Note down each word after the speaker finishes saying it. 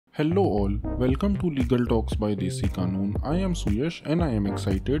Hello all, welcome to Legal Talks by Desi Qanun. I am Suyash and I am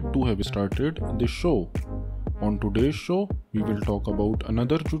excited to have started this show. On today's show, we will talk about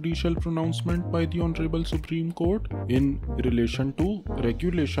another judicial pronouncement by the Hon'ble Supreme Court in relation to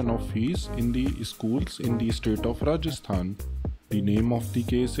regulation of fees in the schools in the state of Rajasthan. The name of the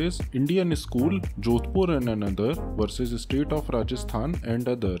case is Indian School, Jodhpur Anr versus State of Rajasthan and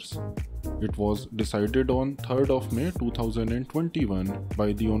others. It was decided on 3rd of May 2021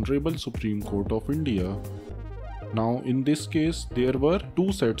 by the Hon'ble Supreme Court of India. Now in this case, there were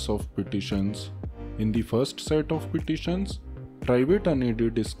two sets of petitions. In the first set of petitions, private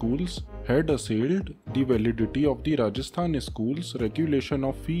unaided schools had assailed the validity of the Rajasthan Schools Regulation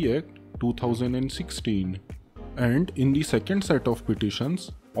of Fee Act 2016. And in the second set of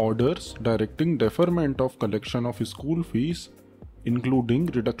petitions, orders directing deferment of collection of school fees, including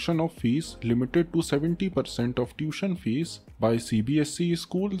reduction of fees limited to 70% of tuition fees by CBSE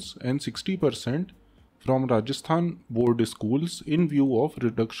schools and 60% from Rajasthan board schools in view of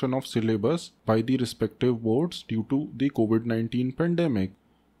reduction of syllabus by the respective boards due to the Covid-19 pandemic.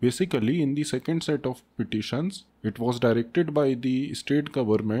 Basically, in the second set of petitions, it was directed by the state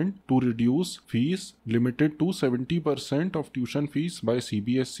government to reduce fees limited to 70% of tuition fees by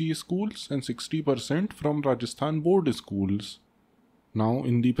CBSE schools and 60% from Rajasthan board schools. Now,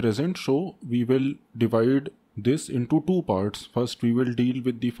 in the present show, we will divide this into two parts. First, we will deal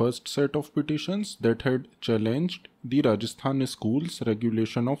with the first set of petitions that had challenged the Rajasthan Schools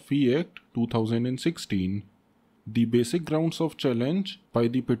Regulation of Fee Act 2016. The basic grounds of challenge by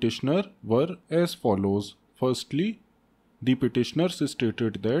the petitioner were as follows. Firstly, the petitioners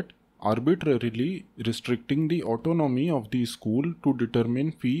stated that arbitrarily restricting the autonomy of the school to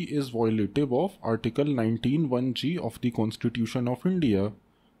determine fee is violative of Article 19(1)(g) of the Constitution of India.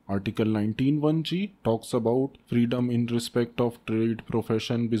 Article 19(1)(g) talks about freedom in respect of trade,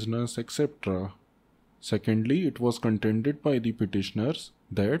 profession, business, etc. Secondly, it was contended by the petitioners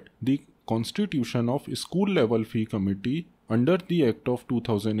that the constitution of School Level Fee Committee under the Act of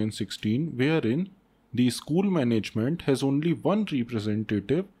 2016, wherein the school management has only one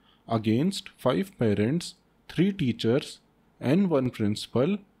representative against 5 parents, 3 teachers and 1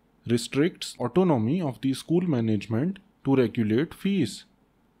 principal, restricts autonomy of the school management to regulate fees.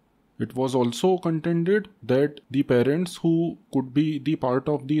 It was also contended that the parents who could be the part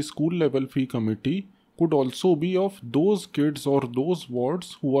of the school level fee committee could also be of those kids or those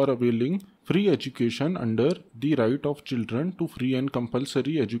wards who are availing free education under the Right of Children to Free and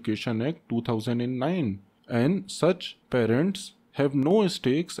Compulsory Education Act 2009, and such parents have no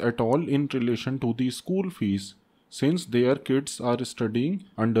stakes at all in relation to the school fees since their kids are studying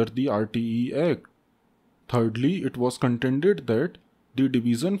under the RTE Act. Thirdly, it was contended that the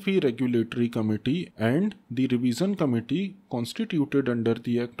Division Fee Regulatory Committee and the Revision Committee constituted under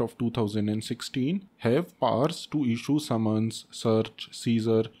the Act of 2016 have powers to issue summons, search,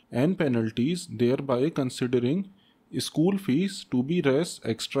 seizure and penalties, thereby considering school fees to be res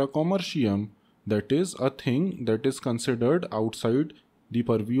extra commercium, that is, a thing that is considered outside the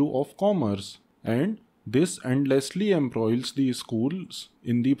purview of commerce, and this endlessly embroils the schools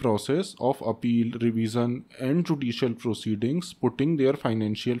in the process of appeal, revision and judicial proceedings, putting their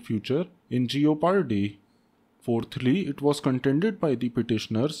financial future in jeopardy. Fourthly, it was contended by the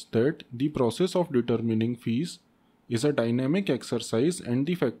petitioners that the process of determining fees is a dynamic exercise and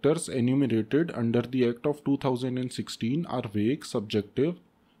the factors enumerated under the Act of 2016 are vague, subjective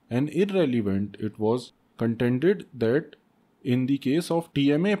and irrelevant. It was contended that in the case of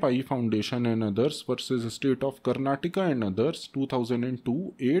TMA Pai Foundation and others versus State of Karnataka and others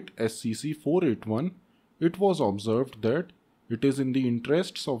 2002 8 SCC 481, it was observed that it is in the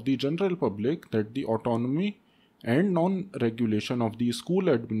interests of the general public that the autonomy and non-regulation of the school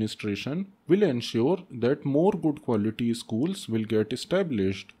administration will ensure that more good quality schools will get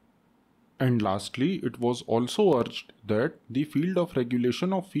established. And lastly, it was also urged that the field of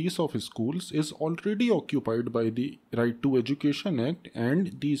regulation of fees of schools is already occupied by the Right to Education Act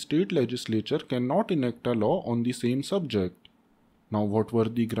and the state legislature cannot enact a law on the same subject. Now, what were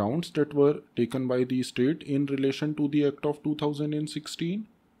the grounds that were taken by the state in relation to the Act of 2016?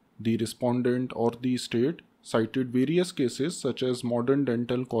 The respondent or the state cited various cases such as Modern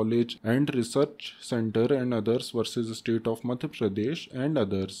Dental College and Research Center and others versus State of Madhya Pradesh and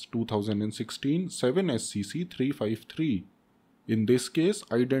others 2016 7 SCC 353. In this case,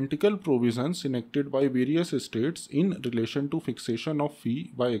 identical provisions enacted by various states in relation to fixation of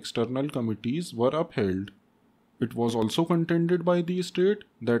fee by external committees were upheld. It was also contended by the state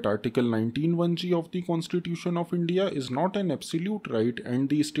that Article 19(1)(g) of the Constitution of India is not an absolute right and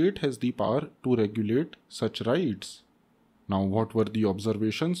the state has the power to regulate such rights. Now, what were the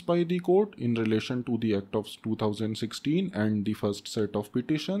observations by the court in relation to the Act of 2016 and the first set of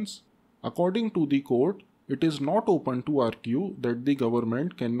petitions? According to the court, it is not open to argue that the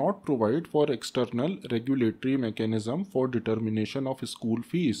government cannot provide for external regulatory mechanism for determination of school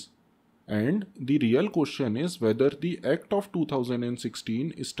fees. And the real question is whether the Act of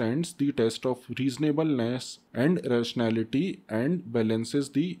 2016 stands the test of reasonableness and rationality and balances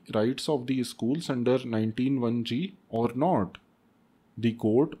the rights of the schools under 19(1)(g) or not. The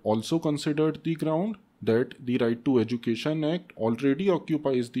court also considered the ground that the Right to Education Act already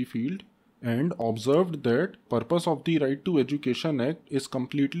occupies the field and observed that purpose of the Right to Education Act is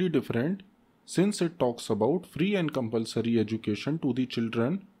completely different since it talks about free and compulsory education to the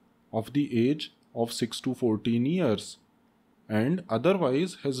children of the age of 6 to 14 years and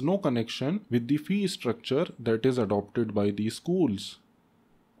otherwise has no connection with the fee structure that is adopted by the schools.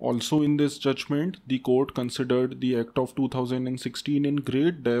 Also in this judgment, the court considered the Act of 2016 in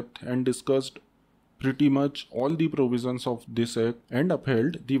great depth and discussed pretty much all the provisions of this Act and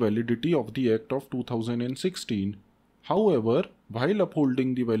upheld the validity of the Act of 2016. However, while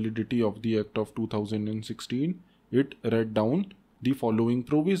upholding the validity of the Act of 2016, it read down the following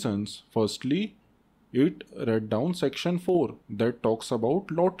provisions. Firstly, it read down Section 4 that talks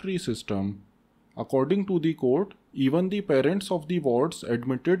about lottery system. According to the court, even the parents of the wards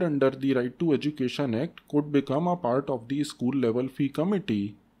admitted under the Right to Education Act could become a part of the school level fee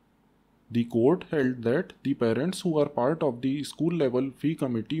committee. The court held that the parents who are part of the school level fee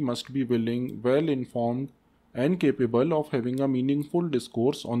committee must be willing, well informed, and capable of having a meaningful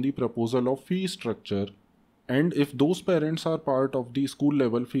discourse on the proposal of fee structure. And if those parents are part of the school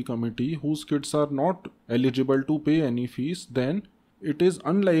level fee committee whose kids are not eligible to pay any fees, then it is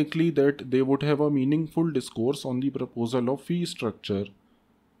unlikely that they would have a meaningful discourse on the proposal of fee structure.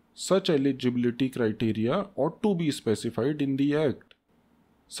 Such eligibility criteria ought to be specified in the Act.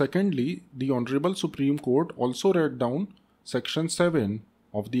 Secondly, the Honorable Supreme Court also read down Section 7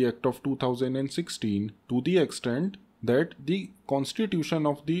 of the Act of 2016 to the extent that the constitution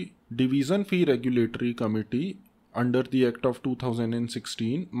of the Division Fee Regulatory Committee under the Act of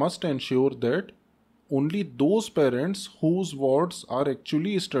 2016 must ensure that only those parents whose wards are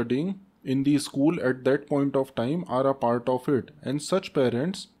actually studying in the school at that point of time are a part of it, and such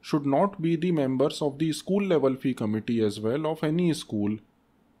parents should not be the members of the school level fee committee as well of any school.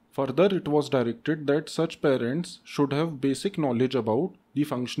 Further, it was directed that such parents should have basic knowledge about the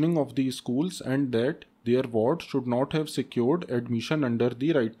functioning of the schools and that their ward should not have secured admission under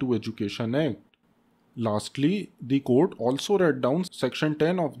the Right to Education Act. Lastly, the court also read down Section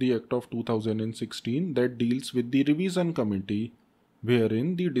 10 of the Act of 2016 that deals with the Revision Committee,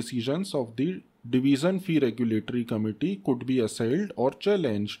 wherein the decisions of the Division Fee Regulatory Committee could be assailed or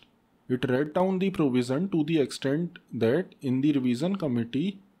challenged. It read down the provision to the extent that in the Revision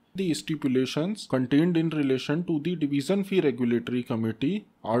Committee, the stipulations contained in relation to the Division Fee Regulatory Committee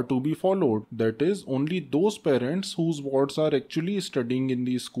are to be followed. That is, only those parents whose wards are actually studying in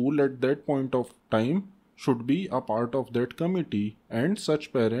the school at that point of time should be a part of that committee, and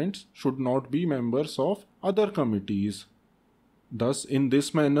such parents should not be members of other committees. Thus, in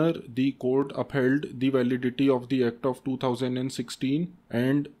this manner, the court upheld the validity of the Act of 2016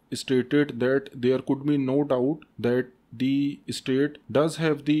 and stated that there could be no doubt that the state does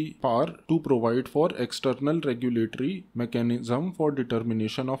have the power to provide for external regulatory mechanism for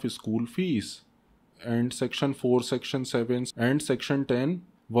determination of school fees. And Section 4, Section 7 and Section 10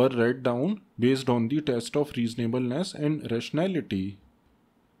 were read down based on the test of reasonableness and rationality.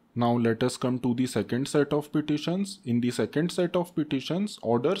 Now let us come to the second set of petitions. In the second set of petitions,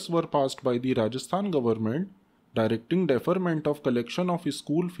 orders were passed by the Rajasthan government directing deferment of collection of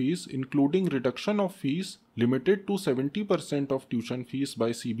school fees, including reduction of fees limited to 70% of tuition fees by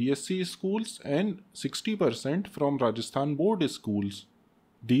CBSE schools and 60% from Rajasthan board schools.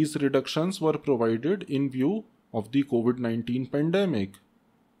 These reductions were provided in view of the COVID-19 pandemic.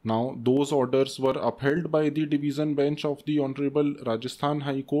 Now, those orders were upheld by the division bench of the Honorable Rajasthan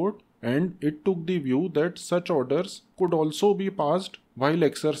High Court, and it took the view that such orders could also be passed while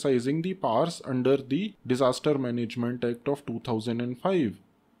exercising the powers under the Disaster Management Act of 2005.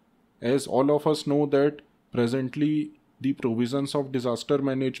 As all of us know that presently the provisions of Disaster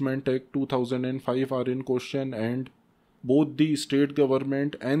Management Act 2005 are in question, and both the state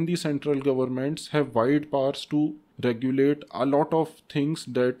government and the central governments have wide powers to regulate a lot of things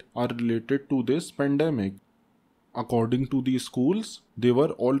that are related to this pandemic. According to the schools, they were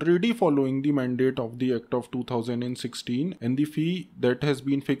already following the mandate of the Act of 2016, and the fee that has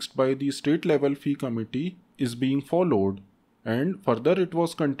been fixed by the state level fee committee is being followed. And further, it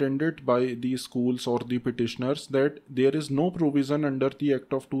was contended by the schools or the petitioners that there is no provision under the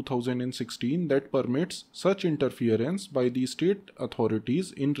Act of 2016 that permits such interference by the state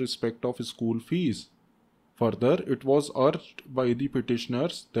authorities in respect of school fees. Further, it was urged by the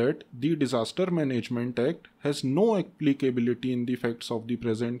petitioners that the Disaster Management Act has no applicability in the facts of the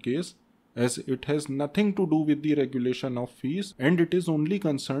present case, as it has nothing to do with the regulation of fees and it is only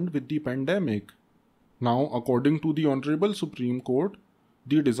concerned with the pandemic. Now, according to the Honorable Supreme Court,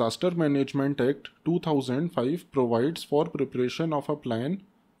 the Disaster Management Act 2005 provides for preparation of a plan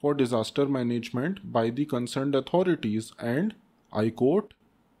for disaster management by the concerned authorities and, I quote,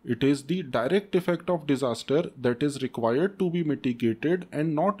 "It is the direct effect of disaster that is required to be mitigated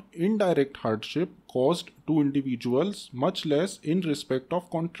and not indirect hardship caused to individuals, much less in respect of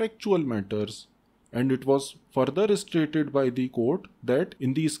contractual matters." And it was further stated by the court that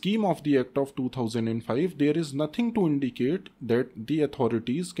in the scheme of the Act of 2005, there is nothing to indicate that the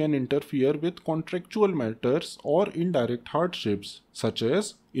authorities can interfere with contractual matters or indirect hardships, such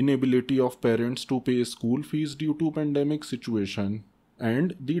as inability of parents to pay school fees due to pandemic situation.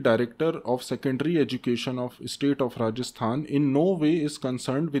 And the Director of Secondary Education of State of Rajasthan in no way is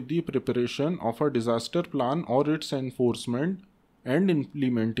concerned with the preparation of a disaster plan or its enforcement and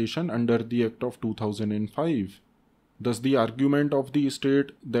implementation under the Act of 2005. Thus, the argument of the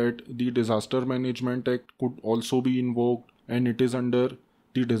state that the Disaster Management Act could also be invoked and it is under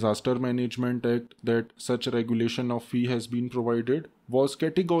the Disaster Management Act that such regulation of fee has been provided was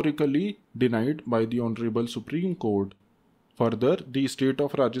categorically denied by the Honorable Supreme Court. Further, the state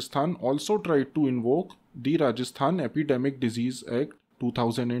of Rajasthan also tried to invoke the Rajasthan Epidemic Disease Act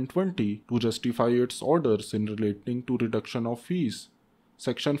 2020 to justify its orders in relating to reduction of fees.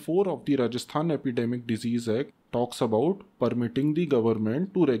 Section 4 of the Rajasthan Epidemic Disease Act talks about permitting the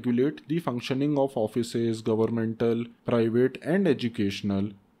government to regulate the functioning of offices, governmental, private and educational.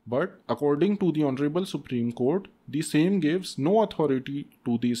 But according to the Honorable Supreme Court, the same gives no authority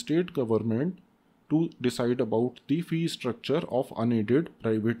to the state government to decide about the fee structure of unaided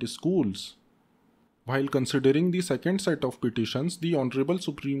private schools. While considering the second set of petitions, the Honorable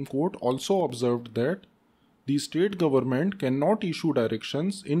Supreme Court also observed that the state government cannot issue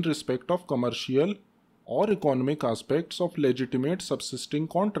directions in respect of commercial or economic aspects of legitimate subsisting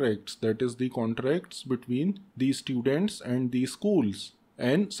contracts, that is, the contracts between the students and the schools.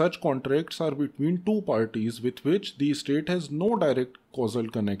 And such contracts are between two parties with which the state has no direct causal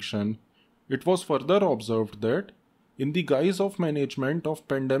connection. It was further observed that in the guise of management of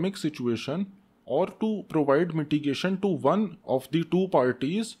pandemic situation, or to provide mitigation to one of the two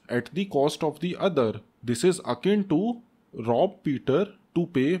parties at the cost of the other. This is akin to rob Peter to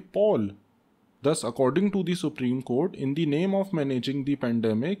pay Paul. Thus, according to the Supreme Court, in the name of managing the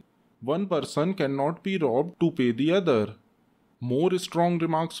pandemic, one person cannot be robbed to pay the other. More strong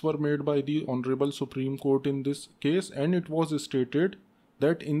remarks were made by the Honorable Supreme Court in this case, and it was stated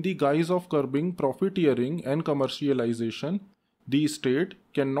that in the guise of curbing profiteering and commercialization, the state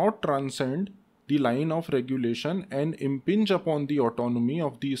cannot transcend the line of regulation and impinge upon the autonomy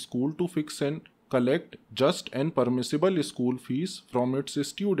of the school to fix and collect just and permissible school fees from its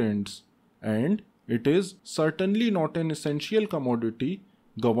students. And it is certainly not an essential commodity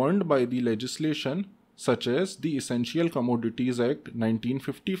governed by the legislation such as the Essential Commodities Act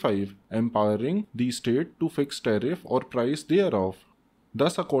 1955, empowering the state to fix tariff or price thereof.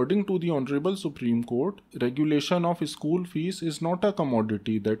 Thus, according to the Honorable Supreme Court, regulation of school fees is not a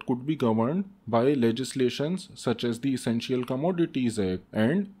commodity that could be governed by legislations such as the Essential Commodities Act,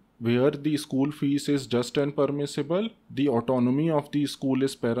 and where the school fees is just and permissible, the autonomy of the school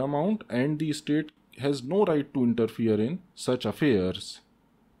is paramount and the state has no right to interfere in such affairs.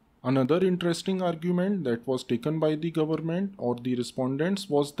 Another interesting argument that was taken by the government or the respondents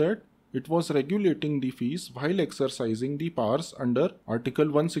was that it was regulating the fees while exercising the powers under Article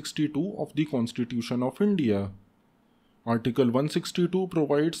 162 of the Constitution of India. Article 162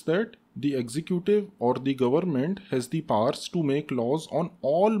 provides that the executive or the government has the powers to make laws on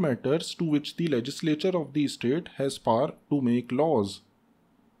all matters to which the legislature of the state has power to make laws.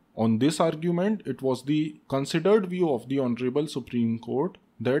 On this argument, it was the considered view of the Honorable Supreme Court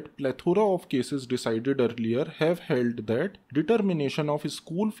that plethora of cases decided earlier have held that determination of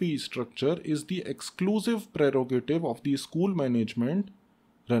school fee structure is the exclusive prerogative of the school management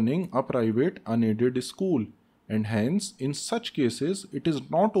running a private unaided school, and hence in such cases it is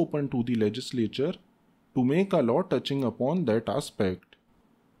not open to the legislature to make a law touching upon that aspect.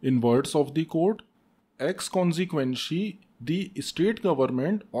 In words of the court, ex consequentiae, the state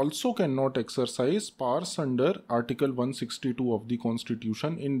government also cannot exercise powers under Article 162 of the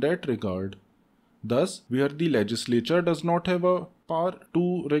Constitution in that regard. Thus, where the legislature does not have a power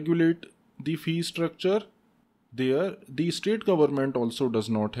to regulate the fee structure, there the state government also does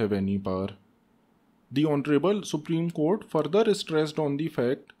not have any power. The Honorable Supreme Court further stressed on the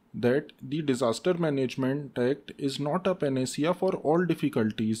fact that the Disaster Management Act is not a panacea for all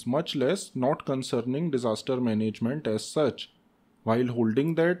difficulties, much less not concerning disaster management as such, while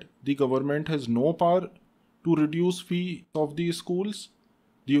holding that the government has no power to reduce fees of the schools.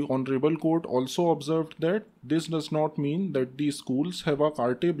 The Honorable Court also observed that this does not mean that the schools have a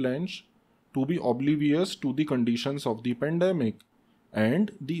carte blanche to be oblivious to the conditions of the pandemic,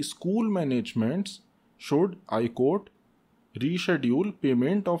 and the school managements should, I quote, reschedule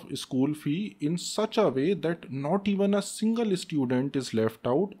payment of school fee in such a way that not even a single student is left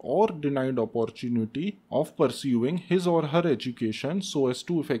out or denied opportunity of pursuing his or her education so as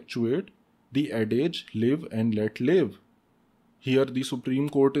to effectuate the adage live and let live. Here the Supreme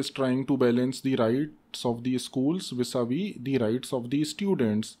Court is trying to balance the rights of the schools vis-a-vis the rights of the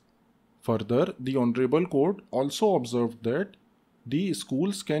students. Further, the Honorable Court also observed that the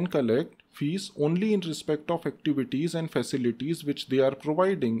schools can collect fees only in respect of activities and facilities which they are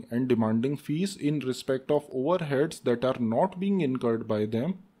providing, and demanding fees in respect of overheads that are not being incurred by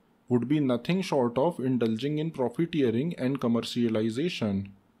them would be nothing short of indulging in profiteering and commercialization.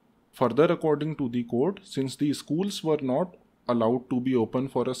 Further, according to the court, since the schools were not allowed to be open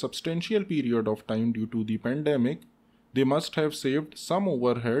for a substantial period of time due to the pandemic, they must have saved some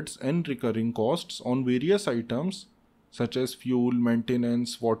overheads and recurring costs on various items such as fuel,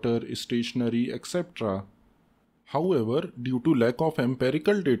 maintenance, water, stationery, etc. However, due to lack of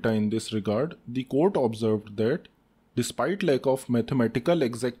empirical data in this regard, the court observed that despite lack of mathematical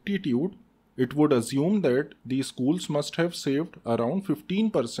exactitude, it would assume that the schools must have saved around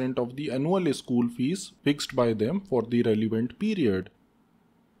 15% of the annual school fees fixed by them for the relevant period.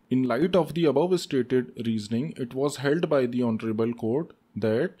 In light of the above stated reasoning, it was held by the Honorable Court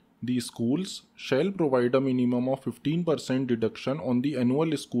that the schools shall provide a minimum of 15% deduction on the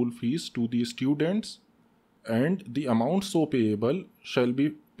annual school fees to the students, and the amount so payable shall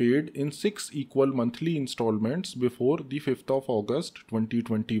be paid in 6 equal monthly installments before the 5th of August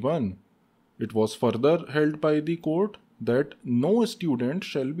 2021. It was further held by the court that no student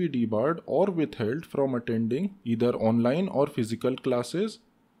shall be debarred or withheld from attending either online or physical classes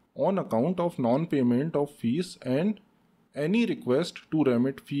on account of non-payment of fees, and any request to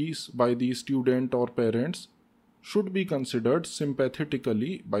remit fees by the student or parents should be considered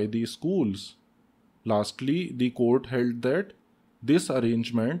sympathetically by the schools. Lastly, the court held that this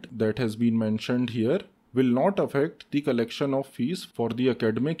arrangement that has been mentioned here will not affect the collection of fees for the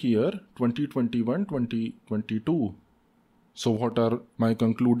academic year 2021-2022. So what are my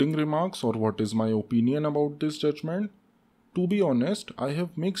concluding remarks, or what is my opinion about this judgment? To be honest, I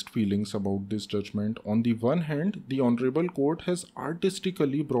have mixed feelings about this judgment. On the one hand, the Honorable Court has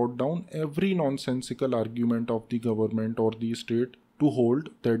artistically brought down every nonsensical argument of the government or the state to hold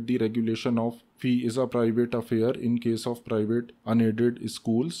that the regulation of fee is a private affair in case of private unaided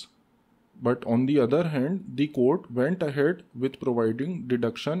schools. But on the other hand, the court went ahead with providing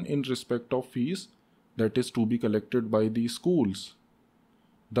deduction in respect of fees that is to be collected by the schools.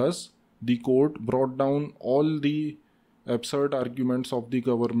 Thus, the court brought down all the absurd arguments of the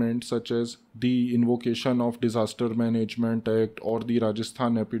government, such as the invocation of Disaster Management Act or the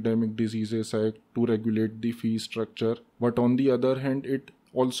Rajasthan Epidemic Diseases Act to regulate the fee structure. But on the other hand, it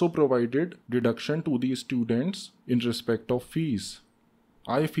also provided deduction to the students in respect of fees.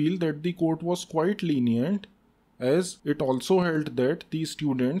 I feel that the court was quite lenient, as it also held that the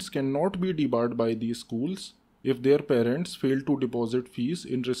students cannot be debarred by the schools if their parents fail to deposit fees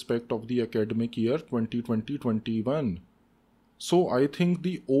in respect of the academic year 2020-21. So I think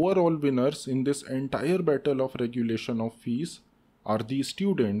the overall winners in this entire battle of regulation of fees are the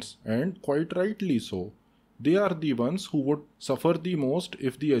students, and quite rightly so. They are the ones who would suffer the most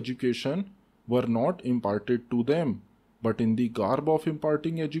if the education were not imparted to them. But in the garb of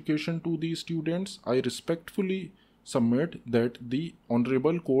imparting education to the students, I respectfully submit that the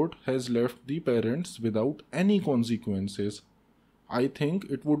Honorable Court has left the parents without any consequences. I think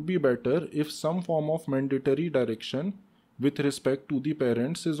it would be better if some form of mandatory direction with respect to the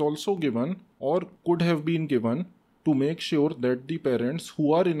parents is also given, or could have been given, to make sure that the parents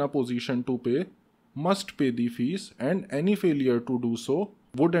who are in a position to pay must pay the fees, and any failure to do so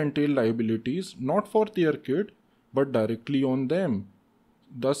would entail liabilities not for their kid but directly on them.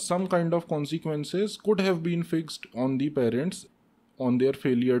 Thus, some kind of consequences could have been fixed on the parents on their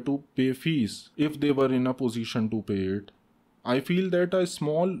failure to pay fees if they were in a position to pay it. I feel that a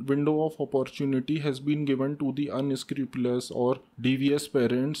small window of opportunity has been given to the unscrupulous or devious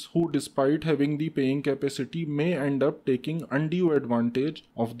parents who, despite having the paying capacity, may end up taking undue advantage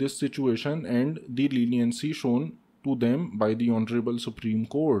of this situation and the leniency shown to them by the Honorable Supreme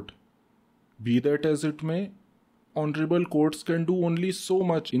Court. Be that as it may, honorable courts can do only so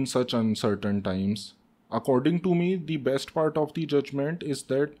much in such uncertain times. According to me, the best part of the judgment is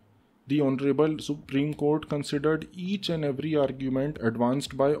that the Honorable Supreme Court considered each and every argument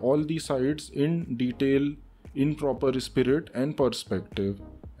advanced by all the sides in detail, in proper spirit and perspective,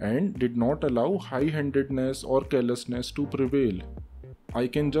 and did not allow high-handedness or carelessness to prevail. I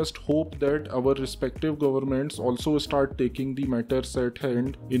can just hope that our respective governments also start taking the matters at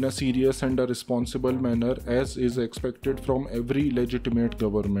hand in a serious and a responsible manner, as is expected from every legitimate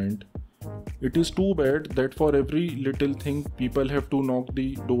government. It is too bad that for every little thing people have to knock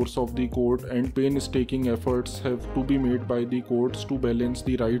the doors of the court, and painstaking efforts have to be made by the courts to balance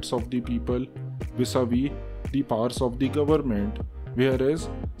the rights of the people vis-a-vis the powers of the government, whereas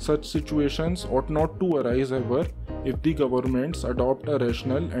such situations ought not to arise ever if the governments adopt a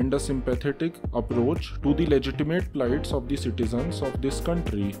rational and a sympathetic approach to the legitimate plights of the citizens of this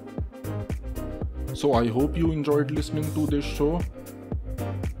country. So I hope you enjoyed listening to this show.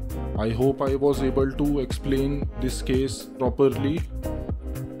 I hope I was able to explain this case properly.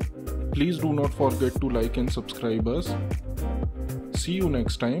 Please do not forget to like and subscribe us. See you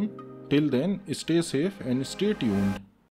next time. Till then, stay safe and stay tuned.